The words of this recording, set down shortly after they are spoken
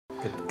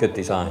Good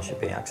design should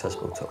be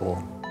accessible to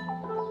all.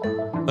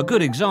 A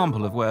good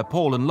example of where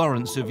Paul and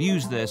Laurence have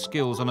used their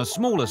skills on a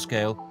smaller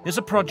scale is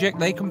a project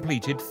they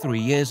completed 3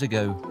 years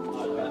ago.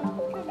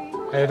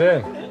 How you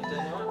doing?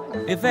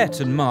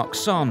 Yvette and Mark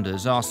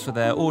Sanders asked for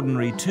their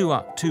ordinary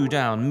 2-up,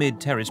 2-down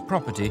mid-terrace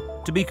property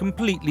to be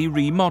completely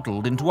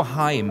remodelled into a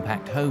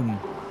high-impact home.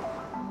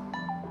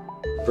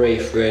 The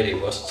brief really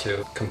was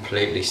to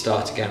completely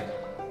start again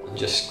and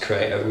just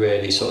create a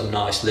really sort of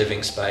nice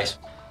living space.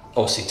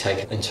 Obviously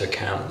taking into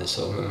account the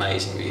sort of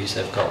amazing views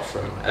they've got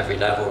from every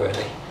level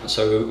really.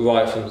 So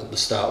right from the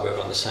start we were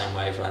on the same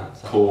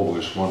wavelength. Paul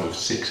was one of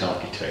 6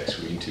 architects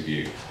we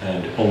interviewed,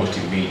 and almost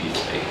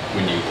immediately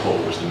we knew Paul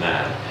was the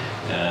man.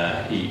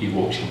 He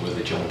walked in with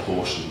a John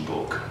Pawson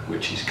book,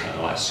 which is kind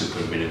of like super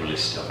minimalist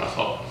stuff, and I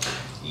thought,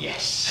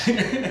 yes.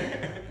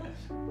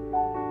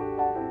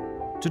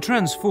 To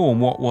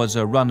transform what was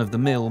a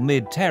run-of-the-mill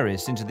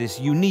mid-terrace into this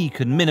unique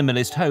and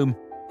minimalist home,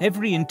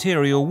 every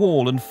interior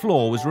wall and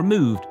floor was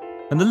removed,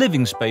 and the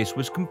living space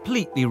was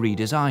completely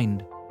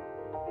redesigned.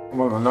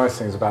 One of the nice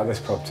things about this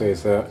property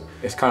is that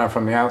it's kind of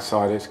from the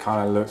outside, it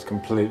kind of looks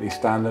completely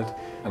standard,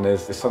 and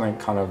there's something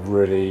kind of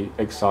really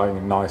exciting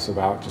and nice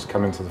about just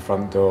coming to the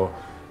front door,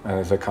 and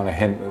there's a kind of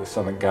hint that there's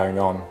something going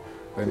on.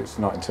 But it's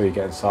not until you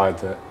get inside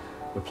that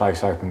the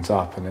place opens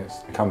up and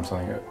it's become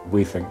something that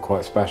we think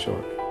quite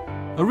special.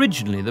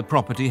 Originally, the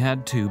property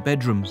had 2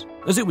 bedrooms.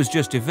 As it was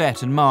just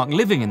Yvette and Mark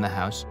living in the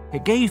house,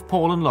 it gave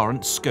Paul and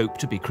Laurence scope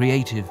to be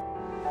creative.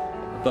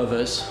 Above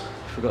us,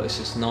 we've got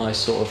this nice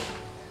sort of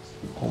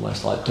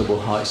almost like double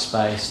height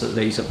space that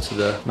leads up to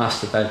the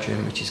master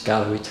bedroom, which is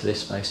gallery to this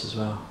space as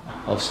well.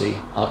 Obviously,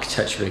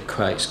 architecturally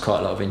creates quite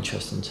a lot of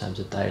interest in terms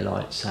of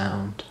daylight,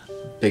 sound,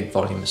 big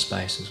volume of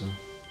space as well.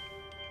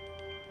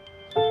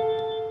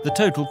 The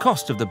total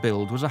cost of the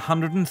build was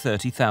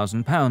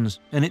 £130,000,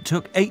 and it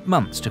took 8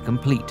 months to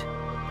complete.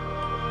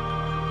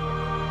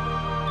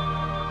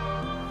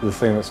 The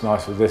thing that's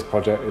nice with this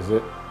project is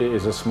that it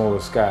is a smaller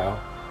scale,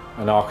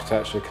 and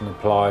architecture can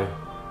apply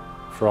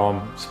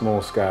from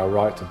small scale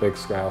right to big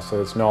scale,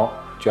 so it's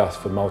not just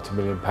for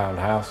multi-million-pound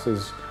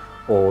houses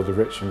or the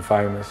rich and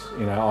famous.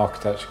 You know,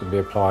 architecture can be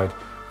applied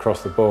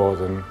across the board,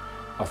 and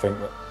I think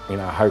that, you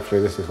know, hopefully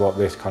this is what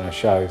this kind of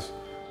shows.